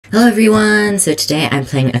Hello everyone! So today I'm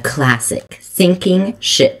playing a classic, Sinking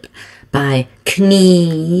Ship by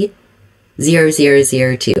Knee0002.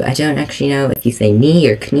 I don't actually know if you say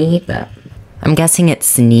knee or knee, but I'm guessing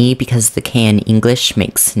it's knee because the K in English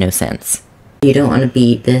makes no sense. You don't want to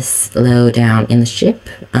be this low down in the ship,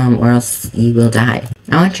 or else you will die.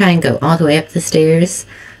 I want to try and go all the way up the stairs,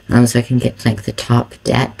 so I can get like the top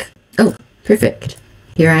deck. Oh, perfect.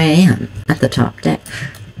 Here I am, at the top deck.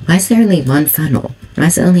 Why is there only one funnel? Why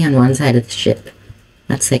is it only on one side of the ship?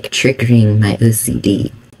 That's like triggering my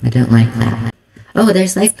OCD. I don't like that. Oh,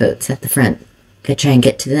 there's lifeboats at the front. Could try and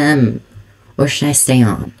get to them. Or should I stay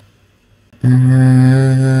on?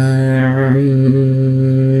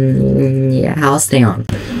 Yeah, I'll stay on.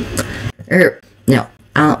 No.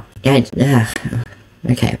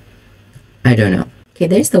 Okay. I don't know. Okay,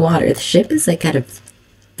 there's the water. The ship is like at a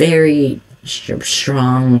very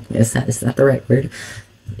strong, is that the right word?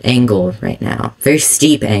 Angle right now. Very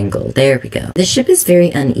steep angle. There we go. The ship is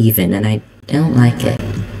very uneven and I don't like it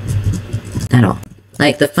at all.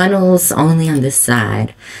 Like the funnel's only on this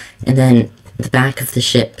side, and then the back of the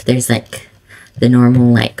ship there's like the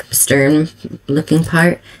normal like stern looking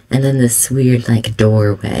part, and then this weird like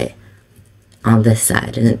doorway on this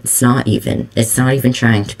side, and it's not even. It's not even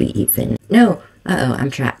trying to be even. No! Uh-oh, I'm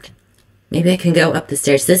trapped. Maybe I can go up the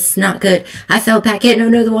stairs. This is not good. I fell back in. Oh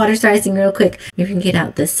no, the water's rising real quick. Maybe we can get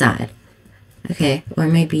out this side. Okay, or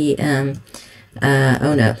maybe, oh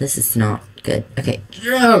no, this is not good. Okay,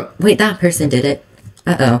 wait, that person did it.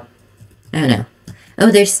 Uh-oh. Oh no.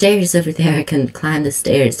 Oh, there's stairs over there. I can climb the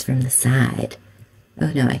stairs from the side.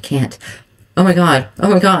 Oh no, I can't. Oh my god. Oh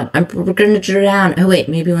my god. We're gonna drown. Oh wait,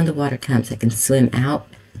 maybe when the water comes, I can swim out,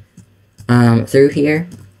 through here.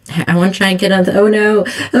 I want to try and get on the— oh no!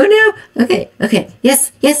 Oh no! Okay, okay.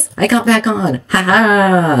 Yes, yes! I got back on!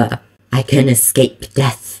 Haha! I can escape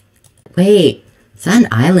death. Wait, is that an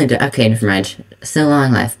island? Okay, never mind. So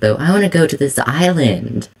long, lifeboat. I want to go to this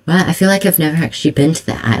island. Well, I feel like I've never actually been to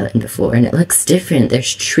that island before, and it looks different.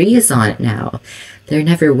 There's trees on it now. There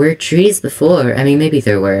never were trees before. I mean, maybe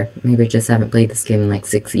there were. Maybe I just haven't played this game in like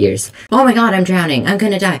 6 years. Oh my god, I'm drowning. I'm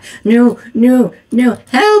gonna die. No, no, no.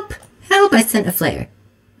 Help! Help! I sent a flare.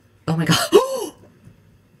 Oh my god.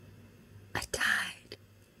 I died.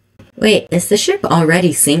 Wait, is the ship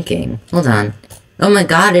already sinking? Hold on. Oh my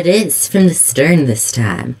god, it is! From the stern this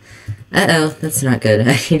time. Uh-oh, that's not good.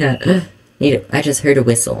 I just heard a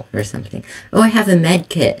whistle or something. Oh, I have a med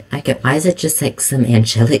kit. Why is it just like some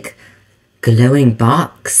angelic glowing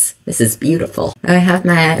box? This is beautiful. Oh, I have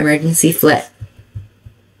my emergency flare.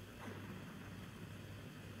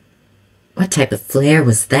 What type of flare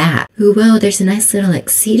was that? Ooh, whoa, there's a nice little, like,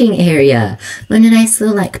 seating area. And a nice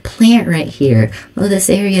little, like, plant right here. Oh, this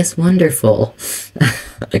area is wonderful.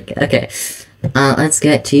 Okay. Let's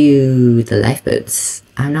get to the lifeboats.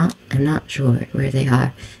 I'm not sure where they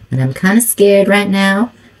are. And I'm kind of scared right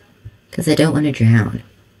now, because I don't want to drown.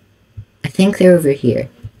 I think they're over here.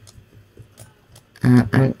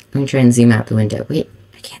 I'm gonna try and zoom out the window. Wait,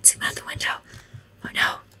 I can't zoom out the window. Oh,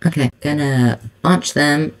 no. Okay, gonna launch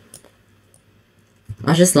them.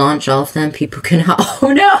 I'll just launch all of them. People can—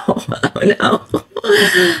 oh no! Oh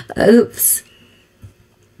no! Oops.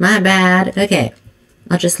 My bad. Okay.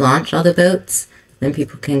 I'll just launch all the boats. Then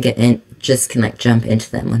people can get in, can like jump into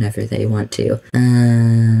them whenever they want to.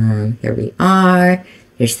 Here we are.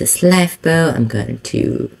 Here's this lifeboat. I'm going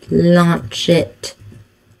to launch it.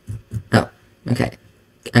 Oh, okay.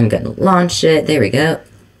 I'm gonna launch it. There we go.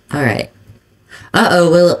 Alright. Uh-oh,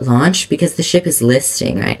 will it launch? Because the ship is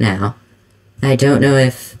listing right now. I don't know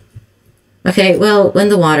if— okay, well, when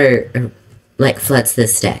the water, like, floods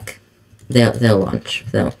this deck, they'll launch,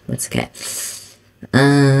 so it's okay.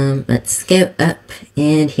 Let's go up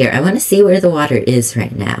in here. I want to see where the water is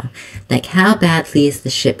right now. Like, how badly is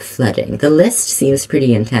the ship flooding? The list seems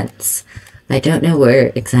pretty intense. I don't know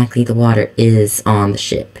where exactly the water is on the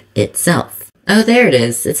ship itself. Oh, there it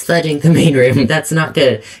is. It's flooding the main room. That's not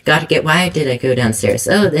good. Gotta get— why did I go downstairs?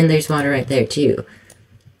 Oh, then there's water right there, too.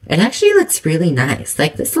 It actually looks really nice.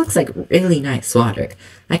 Like, this looks like really nice water.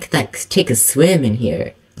 I could, like, take a swim in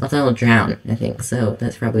here. Although I'll drown, I think, so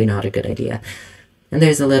that's probably not a good idea. And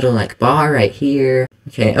there's a little, like, bar right here.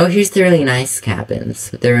 Okay, oh, here's the really nice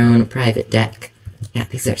cabins with their own private deck. Yeah,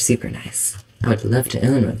 these are super nice. I would love to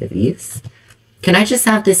own one of these. Can I just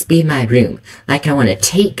have this be my room? Like, I want to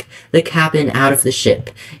take the cabin out of the ship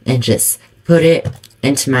and just put it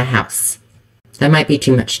into my house. That might be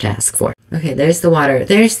too much to ask for. Okay, there's the water.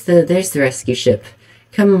 There's the rescue ship.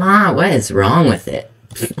 Come on, what is wrong with it?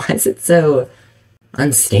 Why is it so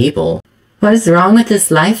unstable? What is wrong with this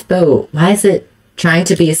lifeboat? Why is it trying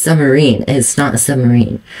to be a submarine? It's not a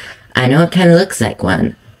submarine. I know it kind of looks like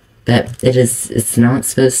one, But it's not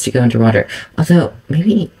supposed to go underwater. Although,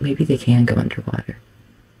 maybe they can go underwater.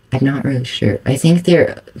 I'm not really sure. I think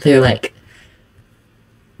they're like,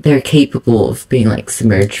 they're capable of being like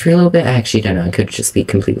submerged for a little bit. I actually don't know. I could just be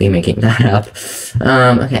completely making that up.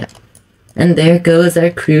 Okay. And there goes our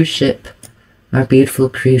cruise ship. Our beautiful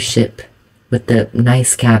cruise ship with the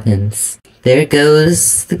nice cabins. There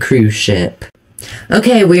goes the cruise ship.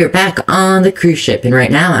 Okay, we're back on the cruise ship, and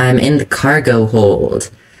right now I'm in the cargo hold.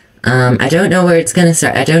 I don't know where it's gonna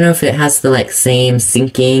start. I don't know if it has the, like, same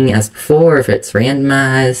sinking as before, if it's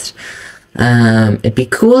randomized. It'd be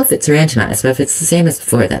cool if it's randomized, but if it's the same as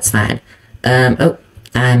before, that's fine. Oh,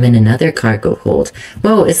 I'm in another cargo hold.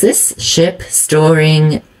 Whoa, is this ship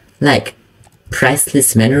storing, like,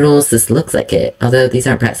 priceless minerals? This looks like it, although these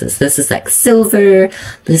aren't priceless. This is, like, silver,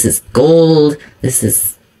 this is gold, this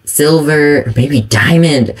is silver, or maybe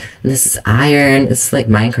diamond, and this is iron. It's like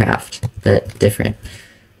Minecraft, but different.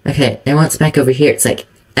 Okay, and what's back over here? It's like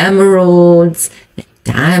emeralds, and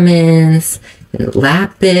diamonds, and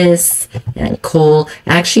lapis, and coal.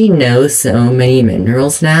 I actually know so many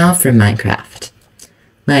minerals now from Minecraft.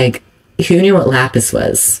 Like, who knew what lapis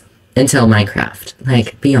was until Minecraft?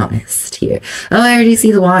 Like, be honest here. Oh, I already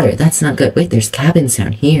see the water. That's not good. Wait, there's cabins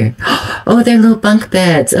down here. Oh, they're little bunk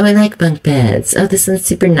beds. Oh, I like bunk beds. Oh, this one's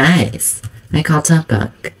super nice. I call top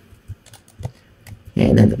bunk. Okay,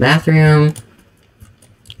 and then the bathroom.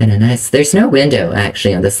 And a nice... There's no window,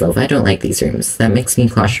 actually, on this level. I don't like these rooms. That makes me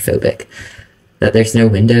claustrophobic. That there's no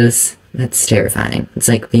windows. That's terrifying. It's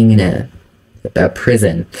like being in a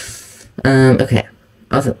prison. Okay.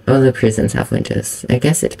 All the prisons have windows. I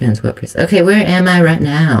guess it depends what prison. Okay, where am I right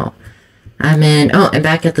now? I'm in... Oh, I'm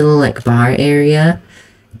back at the little, like, bar area.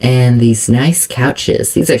 And these nice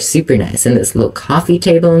couches. These are super nice. And this little coffee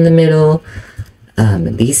table in the middle.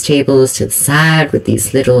 And these tables to the side with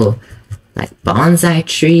these little, like, bonsai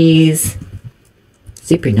trees.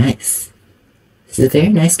 Super nice. This is a very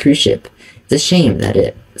nice cruise ship. It's a shame that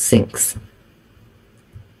it sinks.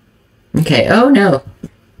 Okay, oh no!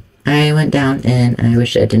 I went down and I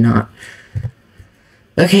wish I did not.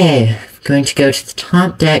 Okay, going to go to the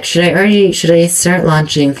top deck. Should I start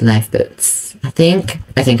launching the lifeboats? I think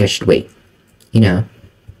I should wait. You know,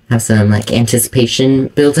 have some, like, anticipation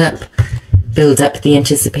build up the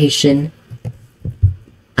anticipation.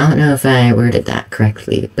 I don't know if I worded that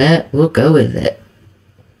correctly, but we'll go with it.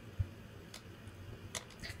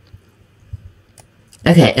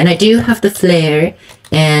 Okay, and I do have the flare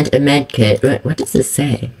and a med kit. What does this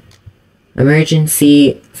say?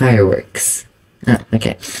 Emergency fireworks. Oh,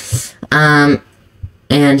 okay.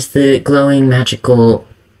 And the glowing magical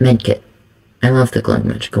med kit. I love the glowing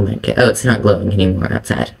magical med kit. Oh, it's not glowing anymore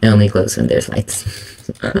outside. It only glows when there's lights.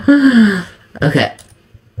 Okay.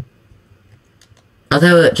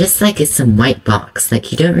 Although, just like it's some white box,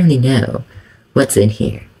 like you don't really know what's in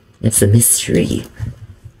here. It's a mystery.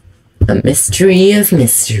 A mystery of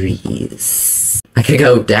mysteries. I could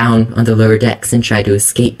go down on the lower decks and try to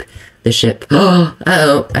escape the ship. Oh,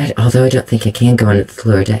 although I don't think I can go on the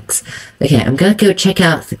lower decks. Okay, I'm gonna go check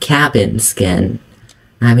out the cabins again.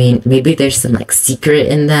 I mean, maybe there's some, like, secret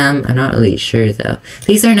in them. I'm not really sure, though.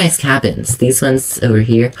 These are nice cabins. These ones over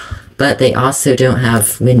here. But they also don't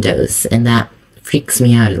have windows, and that freaks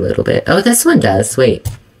me out a little bit. Oh, this one does. Wait.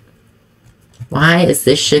 Why is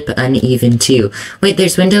this ship uneven, too? Wait,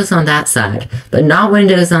 there's windows on that side, but not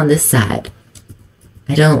windows on this side.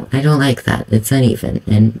 I don't like that. It's uneven,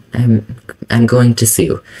 and I'm going to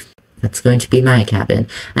sue. That's going to be my cabin.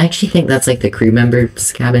 I actually think that's, like, the crew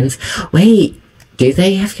members' cabins. Wait! Do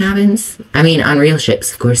they have cabins? I mean, on real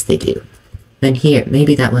ships, of course they do. Then here,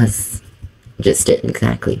 maybe that was just it,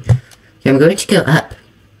 exactly. Okay, I'm going to go up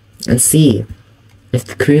and see if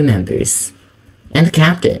the crew members and the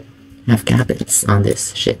captain have cabins on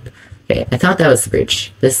this ship. Okay, I thought that was the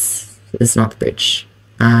bridge. This is not the bridge.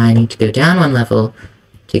 I need to go down one level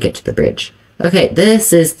to get to the bridge. Okay,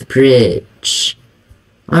 this is the bridge.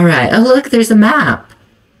 Alright, oh look, there's a map.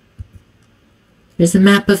 There's a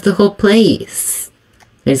map of the whole place.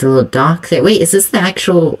 There's a little dock there. Wait, is this the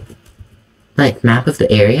actual, like, map of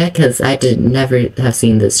the area? Because I never have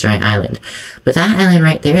seen this giant island. But that island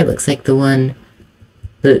right there looks like the one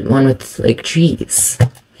with, like, trees.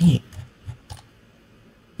 Wait.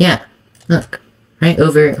 Yeah, look. Right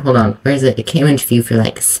over, hold on, where is it? It came into view for,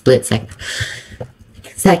 like, a split second.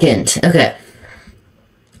 Okay.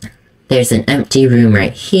 There's an empty room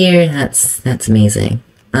right here. That's amazing.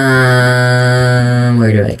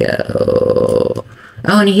 Where do I go?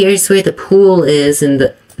 Oh, and here's where the pool is, and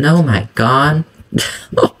the... Oh my god.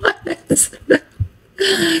 The,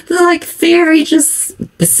 like, ferry just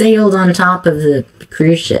sailed on top of the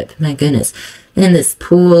cruise ship. My goodness. in this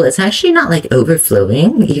pool. It's actually not like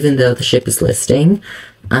overflowing, even though the ship is listing.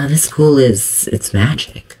 This pool it's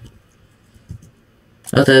magic.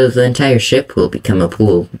 Although the entire ship will become a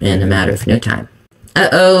pool in a matter of no time.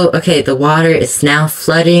 Uh-oh, okay, the water is now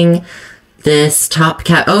flooding this top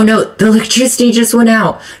cap. Oh no, the electricity just went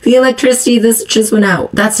out. The electricity just went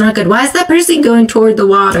out. That's not good. Why is that person going toward the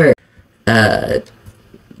water? Oh,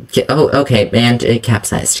 okay, and it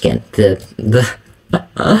capsized again. The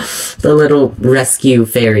little rescue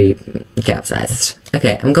ferry capsized.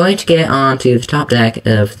 Okay, I'm going to get onto the top deck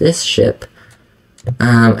of this ship.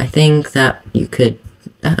 I think that you could...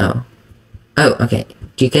 Uh-oh. Oh, okay.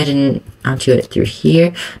 Do you get in onto it through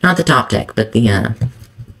here? Not the top deck, but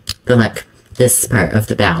like, this part of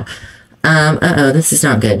the bow. Uh-oh, this is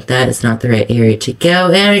not good. That is not the right area to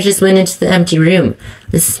go, and I just went into the empty room.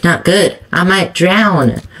 This is not good. I might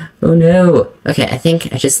drown. Oh no. Okay, I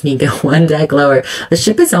think I just need to go one deck lower. The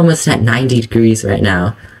ship is almost at 90 degrees right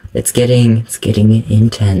now. It's getting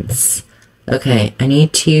intense. Okay, I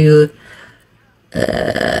need to...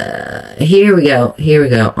 here we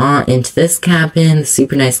go. On into this cabin,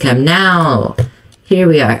 super nice cabin. Now, here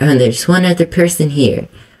we are. Oh, and there's one other person here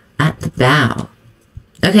at the bow.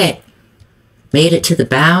 Okay, made it to the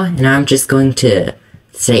bow, and I'm just going to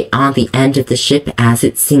stay on the end of the ship as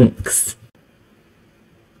it sinks.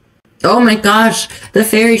 Oh my gosh, the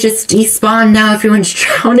ferry just despawned. Now everyone's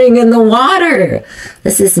drowning in the water.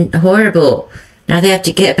 This is horrible. Now they have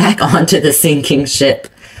to get back onto the sinking ship.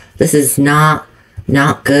 This is not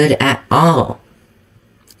good at all.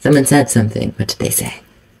 Someone said something. What did they say?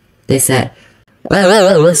 They said,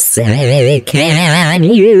 "Oh, say, can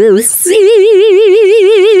you see?"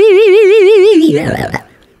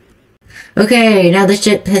 Okay, now the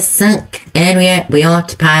ship has sunk, and we all have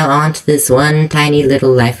to pile onto this one tiny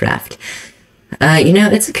little life raft. You know,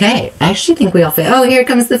 it's okay. I actually think we all fail. Oh, here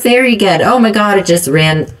comes the ferry again. Oh my god, it just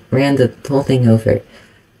ran the whole thing over.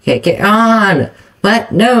 Okay, get on!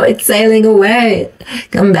 What? No, it's sailing away!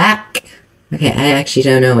 Come back! Okay, I actually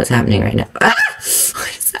don't know what's happening right now. Ah!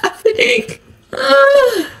 What is happening?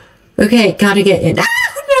 Ah! Okay, gotta get in. Ah,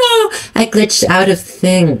 no! I glitched out of the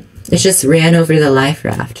thing. It just ran over the life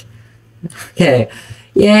raft. Okay.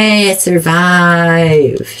 Yay, it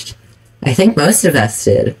survived! I think most of us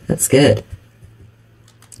did. That's good.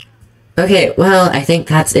 Okay, well, I think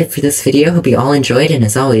that's it for this video. Hope you all enjoyed, and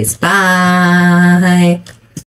as always, bye!